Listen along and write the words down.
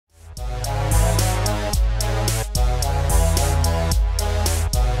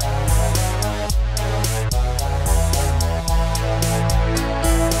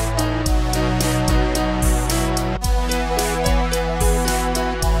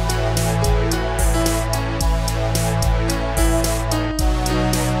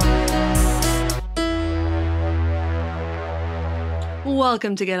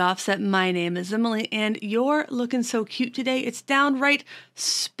Welcome to Get Offset. My name is Emily, and you're looking so cute today. It's downright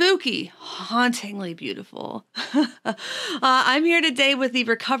spooky, hauntingly beautiful. I'm here today with the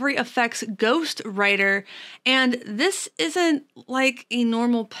Recovery Effects Ghost Writer, and this isn't like a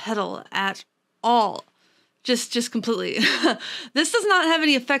normal pedal at all. Just completely. This does not have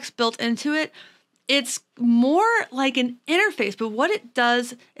any effects built into it. It's more like an interface, but what it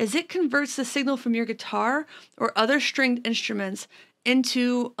does is it converts the signal from your guitar or other stringed instruments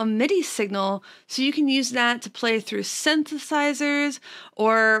into a MIDI signal, so you can use that to play through synthesizers,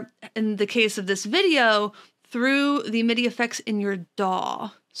 or in the case of this video, through the MIDI effects in your DAW.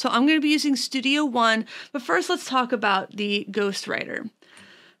 So I'm going to be using Studio One, but first let's talk about the Ghost Writer.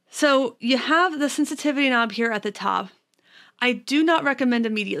 So you have the sensitivity knob here at the top. I do not recommend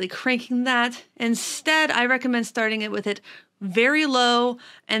immediately cranking that. Instead, I recommend starting it with it very low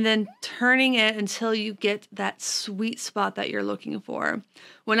and then turning it until you get that sweet spot that you're looking for.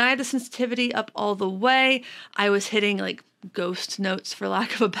 When I had the sensitivity up all the way, I was hitting like ghost notes, for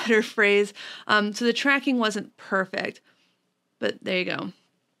lack of a better phrase. So the tracking wasn't perfect, but there you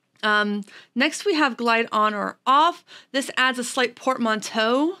go. Next we have glide on or off. This adds a slight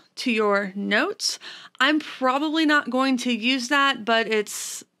portmanteau to your notes. I'm probably not going to use that, but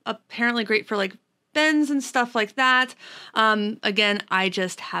it's apparently great for like bends and stuff like that. Again, I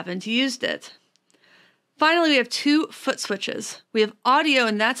just haven't used it. Finally, we have two foot switches. We have audio,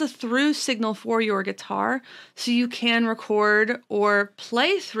 and that's a through signal for your guitar, so you can record or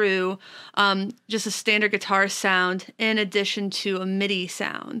play through just a standard guitar sound in addition to a MIDI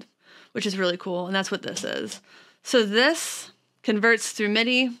sound, which is really cool, and that's what this is. So this converts through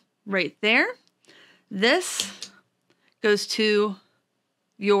MIDI right there. This goes to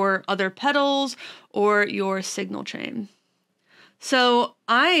your other pedals or your signal chain. So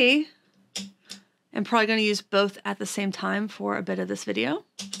I am probably going to use both at the same time for a bit of this video.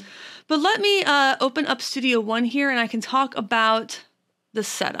 But let me open up Studio One here and I can talk about the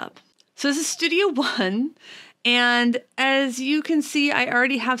setup. So this is Studio One, and as you can see, I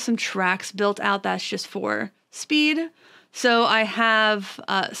already have some tracks built out. That's just for speed. So I have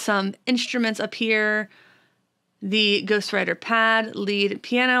some instruments up here, the Ghost Writer pad, lead,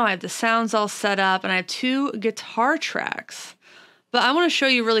 piano. I have the sounds all set up, and I have two guitar tracks. But I want to show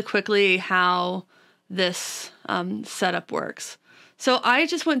you really quickly how this setup works. So I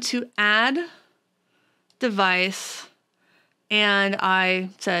just went to add device, and I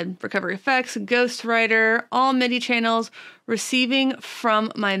said Recovery Effects, Ghost Writer, all MIDI channels, receiving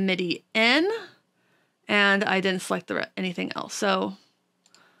from my MIDI in, and I didn't select anything else. So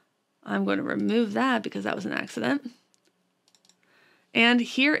I'm going to remove that because that was an accident. And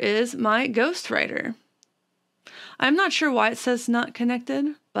here is my Ghost Writer. I'm not sure why it says not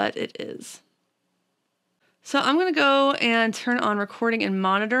connected, but it is. So I'm going to go and turn on recording and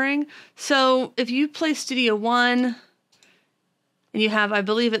monitoring. So if you play Studio One and you have, I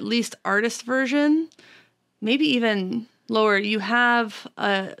believe, at least artist version, maybe even lower, you have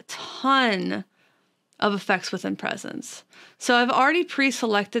a ton of effects within Presence. So I've already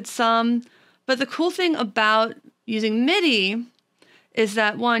pre-selected some, but the cool thing about using MIDI is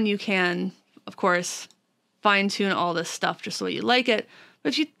that one, you can, of course, fine-tune all this stuff just the way you like it.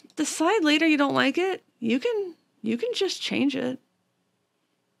 But if you decide later you don't like it, you can just change it.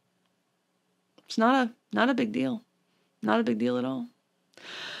 It's not a big deal. Not a big deal at all.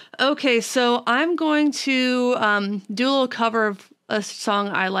 Okay, so I'm going to do a little cover of a song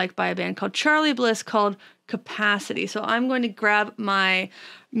I like by a band called Charly, Bliss, called Capacity. So I'm going to grab my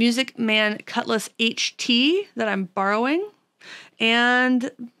Music Man Cutlass HT that I'm borrowing and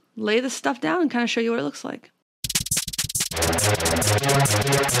lay the stuff down and kind of show you what it looks like.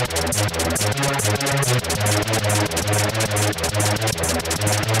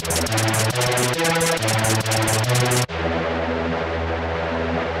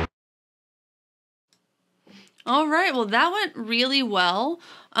 All right, well, that went really well.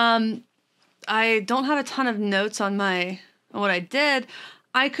 I don't have a ton of notes on what I did.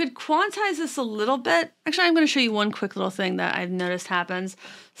 I could quantize this a little bit. Actually, I'm going to show you one quick little thing that I've noticed happens.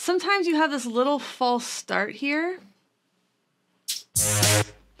 Sometimes you have this little false start here,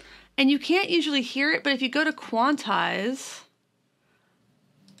 and you can't usually hear it, but if you go to quantize,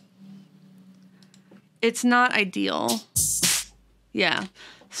 it's not ideal. Yeah,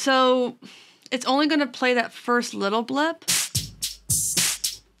 so it's only going to play that first little blip,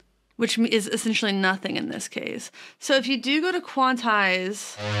 which is essentially nothing in this case. So if you do go to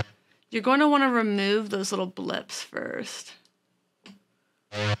quantize, you're going to want to remove those little blips first,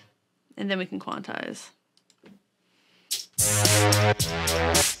 and then we can quantize.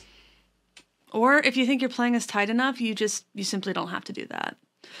 Or if you think your playing is tight enough, you simply don't have to do that.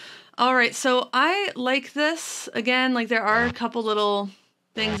 All right, so I like this. Again, like there are a couple little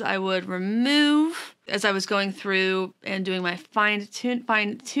things I would remove as I was going through and doing my fine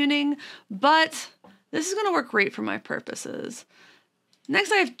tuning, but this is gonna work great for my purposes.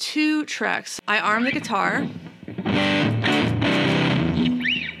 Next, I have 2 tracks. I arm the guitar.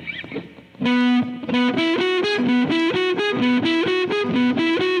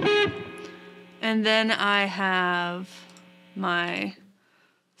 And then I have my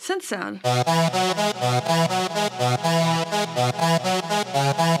synth sound.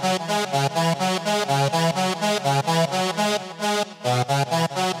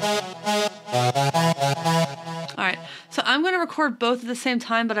 All right, so I'm going to record both at the same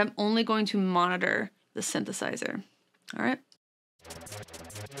time, but I'm only going to monitor the synthesizer. All right.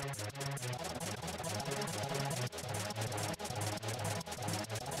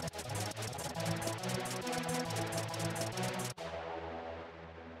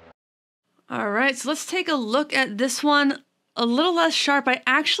 All right, so let's take a look at this one. A little less sharp. I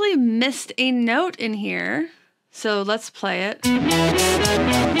actually missed a note in here. So let's play it.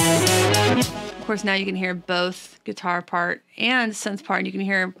 Of course, now you can hear both guitar part and synth part, and you can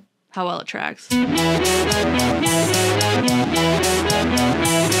hear how well it tracks.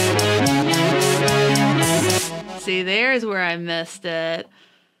 See, there's where I missed it.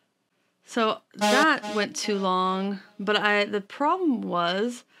 So that went too long, but the problem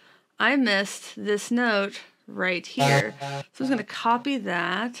was I missed this note right here. So I'm just gonna copy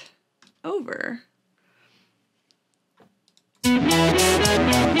that over.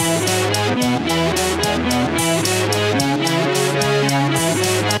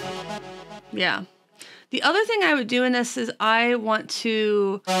 Yeah. The other thing I would do in this is I want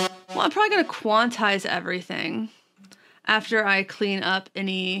to, well, I'm probably gonna quantize everything after I clean up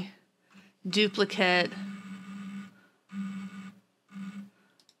any duplicate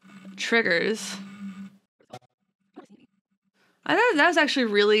triggers. I thought that was actually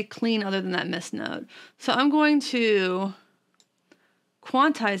really clean other than that missed note. So I'm going to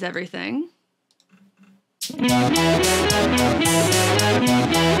quantize everything.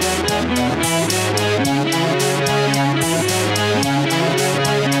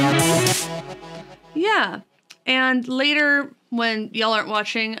 Yeah, and later when y'all aren't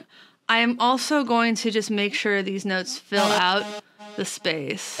watching, I am also going to just make sure these notes fill out the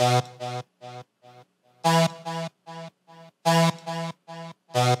space.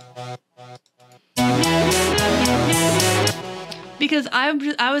 Because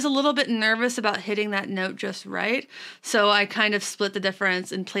I was a little bit nervous about hitting that note just right, so I kind of split the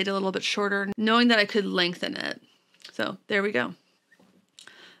difference and played a little bit shorter, knowing that I could lengthen it. So there we go.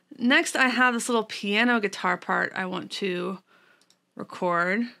 Next, I have this little piano guitar part I want to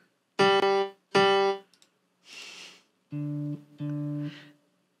record.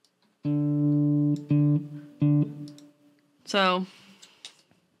 So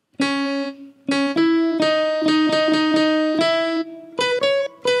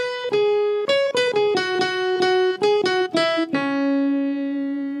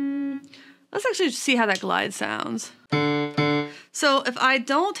let's actually see how that glide sounds. So if I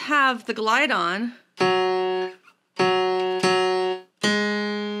don't have the glide on,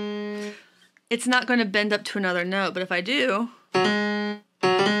 it's not going to bend up to another note, but if I do,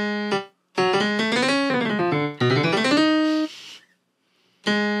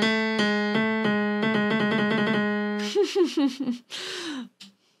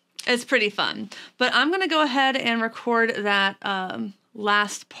 it's pretty fun. But I'm going to go ahead and record that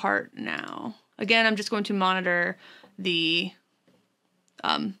last part now. Again, I'm just going to monitor the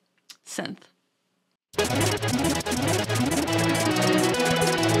synth.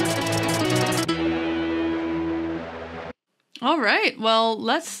 All right, well,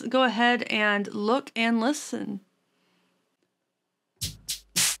 let's go ahead and look and listen.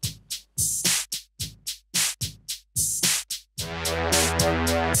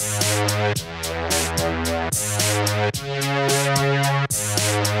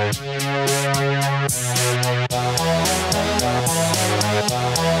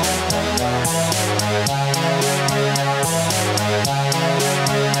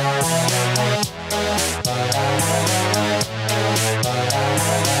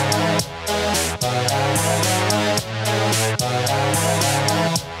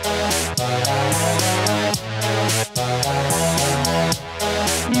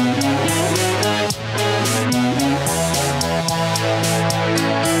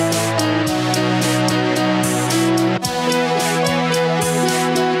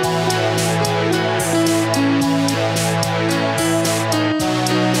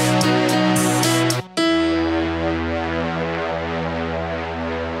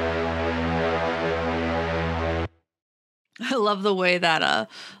 love the way that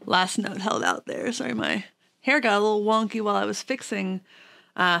last note held out there. Sorry, my hair got a little wonky while I was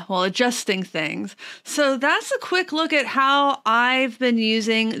adjusting things. So that's a quick look at how I've been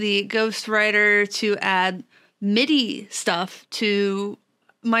using the Ghostwriter to add MIDI stuff to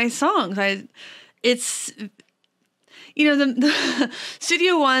my songs. It's the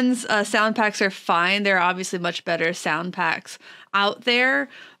Studio One's sound packs are fine. There are obviously much better sound packs out there,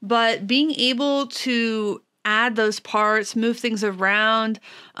 but being able to add those parts, move things around,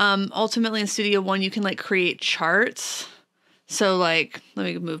 ultimately in Studio One, you can like create charts. So like, let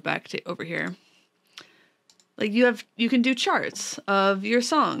me move back to over here. Like you can do charts of your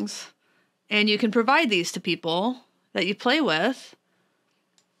songs, and you can provide these to people that you play with,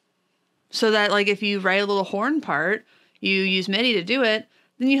 so that like if you write a little horn part, you use MIDI to do it,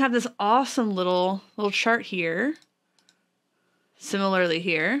 then you have this awesome little chart here. Similarly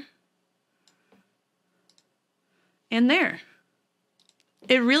here. And there.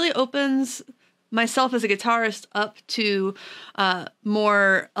 It really opens myself as a guitarist up to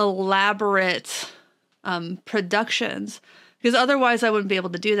more elaborate productions. Because otherwise I wouldn't be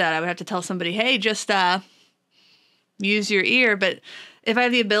able to do that. I would have to tell somebody, hey, just use your ear. But if I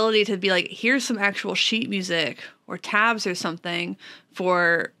have the ability to be like, here's some actual sheet music or tabs or something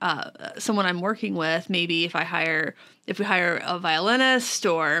for someone I'm working with, maybe if we hire a violinist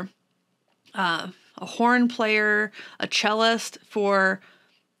or a horn player, a cellist for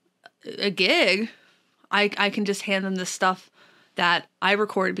a gig, I can just hand them the stuff that I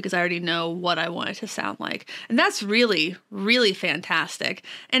recorded because I already know what I want it to sound like. And that's really, really fantastic.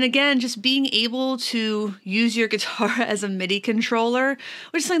 And again, just being able to use your guitar as a MIDI controller,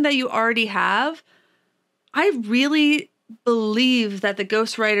 which is something that you already have, I really believe that the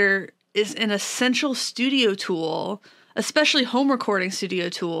Ghostwriter is an essential studio tool, especially home recording studio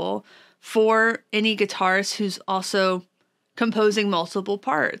tool, for any guitarist who's also composing multiple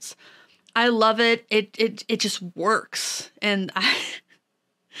parts. I love it. It just works. And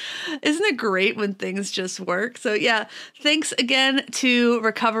isn't it great when things just work? So yeah, thanks again to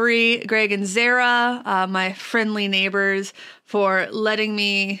Recovery, Greg and Zara, my friendly neighbors, for letting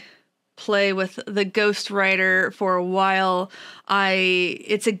me play with the Ghostwriter for a while.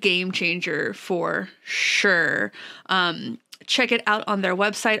 It's a game changer for sure. Check it out on their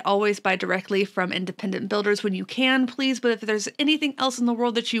website. Always buy directly from independent builders when you can, please. But if there's anything else in the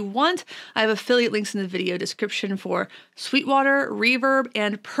world that you want, I have affiliate links in the video description for Sweetwater, Reverb,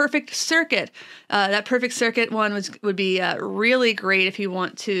 and Perfect Circuit. That Perfect Circuit one would be really great if you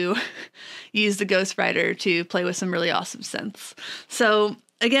want to use the Ghostwriter to play with some really awesome synths. So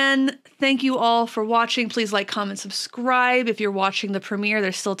again, thank you all for watching. Please like, comment, subscribe. If you're watching the premiere,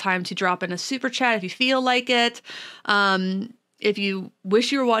 there's still time to drop in a super chat if you feel like it. If you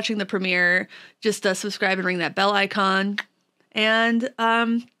wish you were watching the premiere, just subscribe and ring that bell icon. And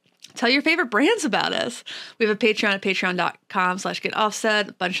tell your favorite brands about us. We have a Patreon at patreon.com/getoffset.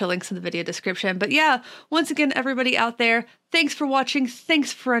 A bunch of links in the video description. But yeah, once again, everybody out there, thanks for watching.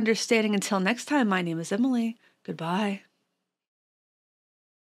 Thanks for understanding. Until next time, my name is Emily. Goodbye.